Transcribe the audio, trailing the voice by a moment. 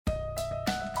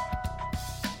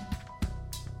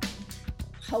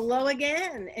Hello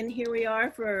again, and here we are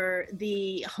for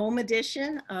the home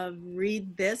edition of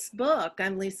Read This Book.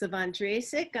 I'm Lisa Von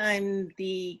Drasik. I'm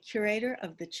the curator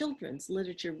of the Children's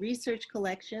Literature Research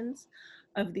Collections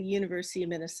of the University of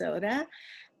Minnesota.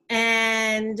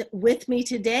 And with me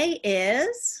today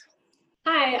is...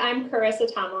 Hi, I'm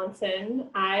Carissa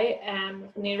Tomlinson. I am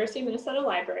from the University of Minnesota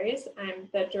Libraries. I'm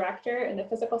the director in the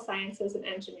Physical Sciences and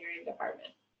Engineering department.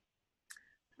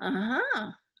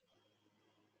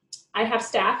 I have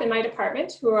staff in my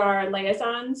department who are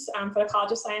liaisons for the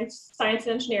College of Science and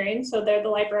Engineering. So they're the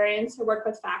librarians who work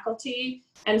with faculty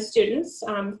and students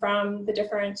from the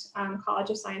different College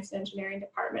of Science and Engineering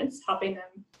departments, helping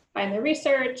them find their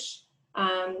research,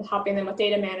 helping them with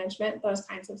data management, those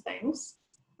kinds of things.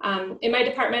 In my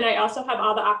department, I also have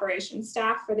all the operations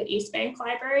staff for the East Bank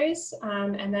libraries.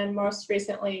 And then most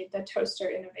recently, the Toaster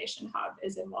Innovation Hub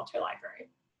is in Walter Library.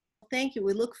 Thank you.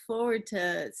 We look forward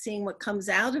to seeing what comes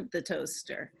out of the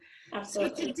Toaster.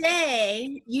 Absolutely. So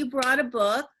today you brought a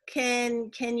book. Can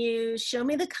you show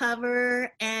me the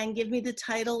cover and give me the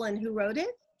title and who wrote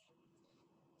it?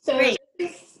 So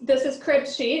this is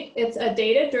Cribsheet. It's a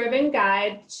data-driven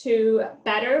guide to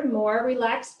better, more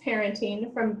relaxed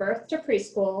parenting from birth to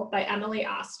preschool by Emily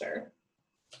Oster.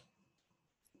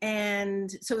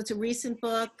 And so it's a recent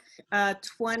book,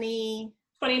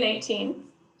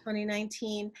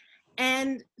 2019.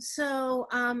 And so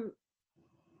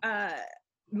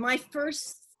my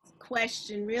first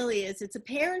question really is, it's a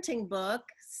parenting book.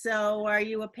 So are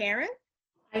you a parent?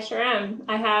 I sure am.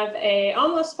 I have a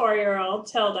almost 4-year-old,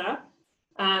 Tilda,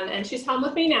 and she's home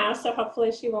with me now. So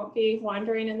hopefully she won't be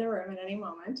wandering in the room at any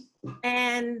moment.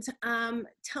 And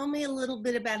tell me a little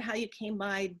bit about how you came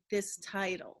by this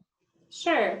title.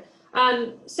 Sure.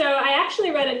 So I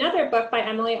actually read another book by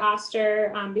Emily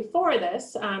Oster before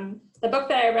this. The book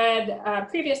that I read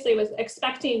previously was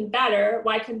Expecting Better: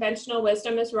 Why Conventional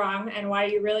Wisdom is Wrong and Why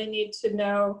You Really Need to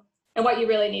Know and What You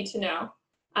Really Need to Know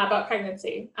about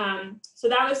Pregnancy. So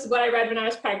that was what I read when I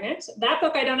was pregnant. That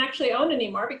book I don't actually own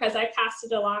anymore because I passed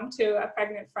it along to a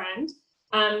pregnant friend.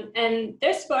 And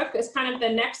this book is kind of the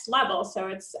next level. So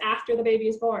it's after the baby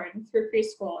is born through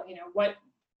preschool,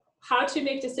 how to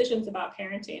make decisions about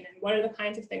parenting and what are the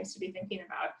kinds of things to be thinking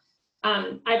about.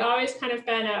 I've always kind of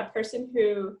been a person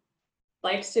who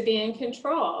likes to be in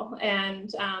control,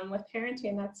 and with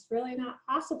parenting, that's really not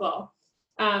possible.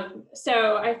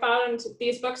 So I found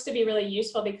these books to be really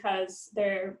useful because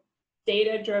they're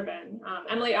data-driven.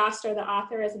 Emily Oster, the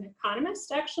author, is an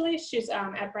economist, actually. She's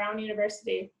at Brown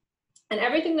University, and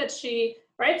everything that she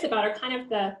writes about are kind of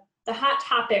the hot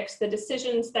topics, the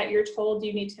decisions that you're told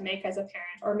you need to make as a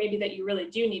parent, or maybe that you really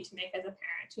do need to make as a parent.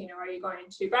 Are you going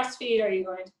to breastfeed? Are you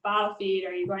going to bottle feed?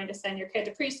 Are you going to send your kid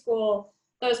to preschool?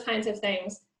 Those kinds of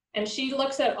things. And she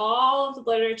looks at all of the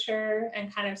literature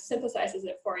and kind of synthesizes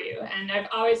it for you. And I've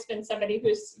always been somebody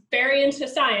who's very into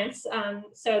science.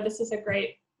 So this is a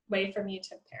great way for me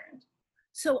to parent.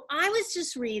 So I was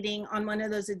just reading on one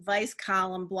of those advice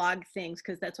column blog things,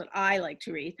 because that's what I like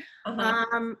to read,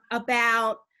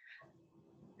 about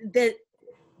the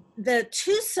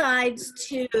two sides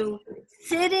to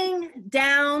sitting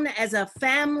down as a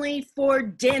family for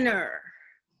dinner.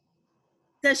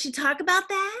 Does she talk about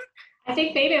that? I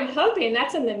think maybe I'm hoping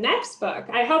that's in the next book.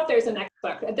 I hope there's a next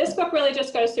book. This book really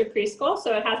just goes through preschool,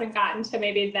 so it hasn't gotten to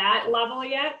maybe that level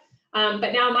yet.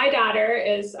 But now my daughter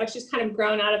is, she's kind of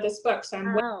grown out of this book, so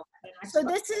I'm waiting for the next book.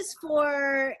 This is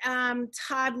for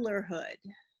toddlerhood.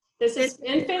 This is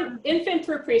infant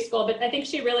through preschool, but I think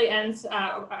she really ends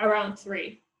around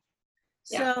 3.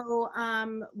 Yeah. So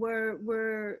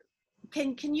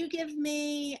can you give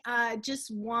me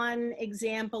just one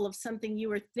example of something you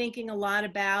were thinking a lot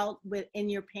about in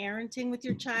your parenting with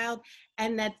your child,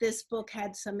 and that this book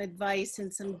had some advice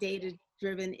and some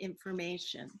data-driven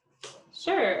information?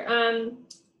 Sure.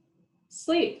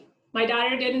 Sleep. My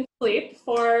daughter didn't sleep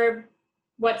for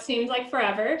what seemed like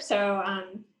forever. So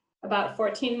about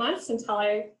 14 months until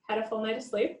I had a full night of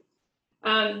sleep.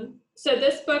 So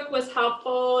this book was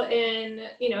helpful in,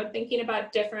 thinking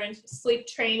about different sleep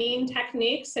training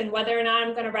techniques and whether or not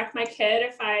I'm going to wreck my kid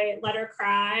if I let her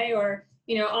cry, or,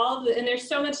 and there's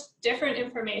so much different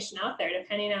information out there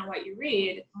depending on what you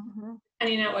read,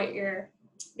 depending on what your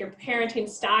parenting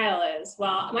style is.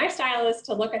 Well, my style is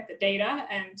to look at the data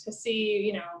and to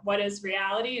see, what is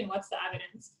reality and what's the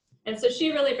evidence. And so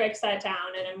she really breaks that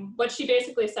down. And what she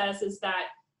basically says is that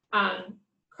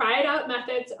cry it out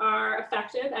methods are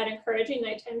effective at encouraging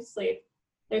nighttime sleep.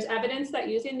 There's evidence that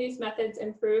using these methods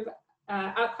improve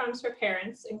outcomes for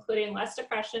parents, including less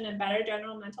depression and better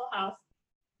general mental health.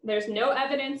 There's no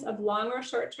evidence of long or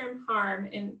short-term harm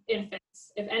in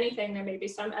infants. If anything, there may be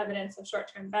some evidence of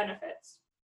short-term benefits.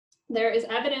 There is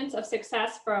evidence of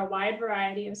success for a wide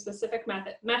variety of specific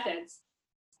methods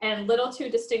and little to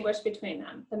distinguish between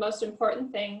them. The most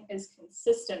important thing is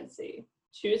consistency.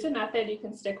 Choose a method, you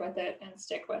can stick with it and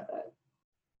stick with it.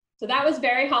 So that was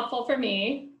very helpful for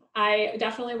me. I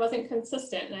definitely wasn't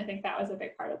consistent, and I think that was a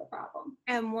big part of the problem.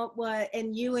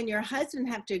 And you and your husband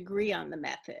have to agree on the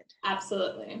method.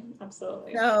 Absolutely,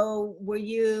 absolutely.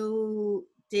 So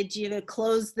did you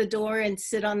close the door and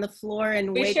sit on the floor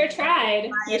and wait? We sure tried.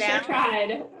 We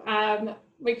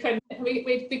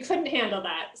couldn't handle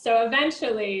that. So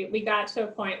eventually we got to a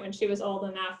point when she was old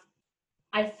enough,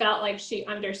 I felt like she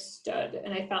understood,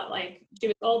 and I felt like she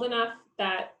was old enough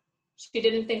that she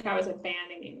didn't think I was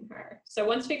abandoning her. So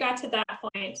once we got to that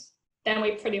point, then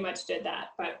we pretty much did that.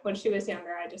 But when she was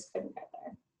younger, I just couldn't get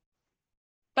there.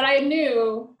 But I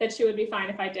knew that she would be fine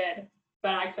if I did,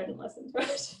 but I couldn't listen to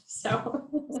it. So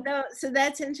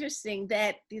that's interesting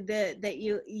that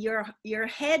your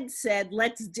head said,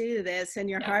 let's do this, and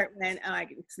your heart went, oh,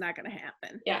 it's not going to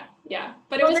happen. Yeah.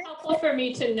 But it was helpful for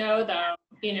me to know, though,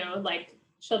 like,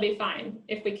 she'll be fine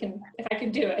if I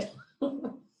can do it.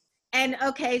 And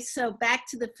okay, so back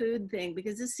to the food thing,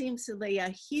 because this seems to be a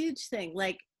huge thing,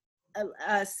 like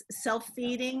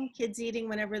self-feeding, kids eating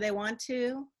whenever they want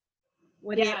to.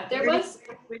 There was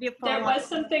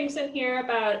some things in here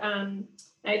about,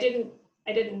 I didn't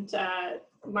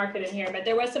mark it in here, but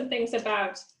there was some things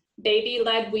about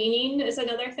baby-led weaning is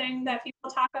another thing that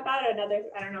people talk about, another,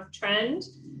 I don't know, trend.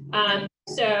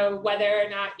 So whether or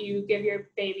not you give your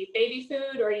baby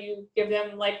food or you give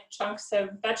them like chunks of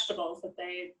vegetables that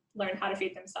they learn how to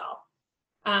feed themselves.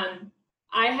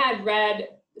 I had read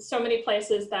so many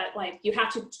places that like you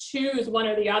have to choose one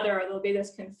or the other, or there'll be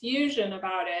this confusion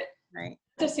about it. Right.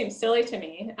 It just seems silly to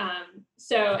me.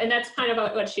 And that's kind of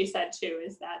what she said too,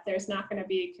 is that there's not going to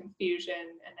be confusion,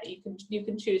 and that you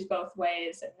can choose both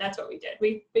ways. And that's what we did.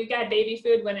 We got baby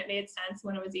food when it made sense,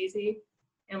 when it was easy,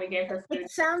 and we gave her food.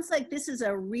 It sounds like this is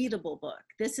a readable book.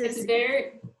 It's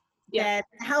very, that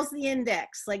how's the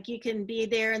index? Like you can be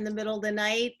there in the middle of the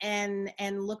night and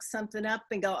look something up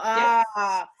and go,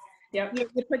 Yep.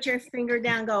 You put your finger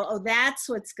down, go, oh, that's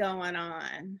what's going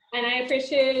on. And I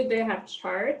appreciate they have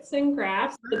charts and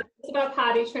graphs. It's about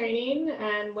potty training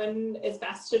and when it's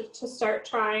best to start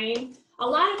trying. A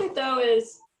lot of it though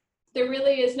is there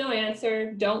really is no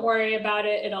answer. Don't worry about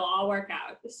it. It'll all work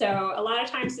out. So a lot of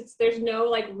times there's no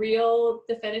like real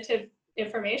definitive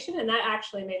information, and that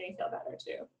actually made me feel better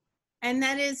too. And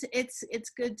that is, it's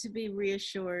good to be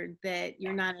reassured that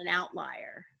you're not an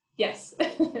outlier. Yes,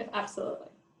 absolutely.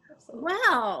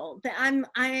 Well, I'm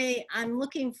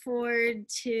looking forward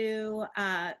to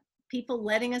people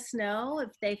letting us know if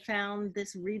they found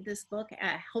read this book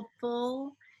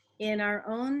helpful in our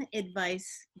own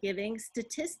advice giving.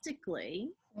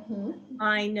 Statistically,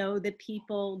 I know that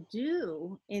people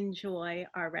do enjoy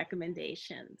our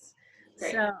recommendations.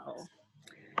 Great. So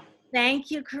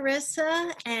thank you,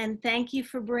 Carissa, and thank you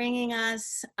for bringing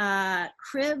us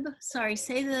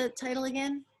say the title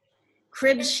again.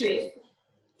 Cribsheet.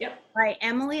 Yep. By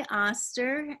Emily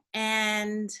Oster.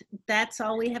 And that's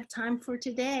all we have time for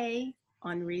today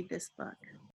on Read This Book.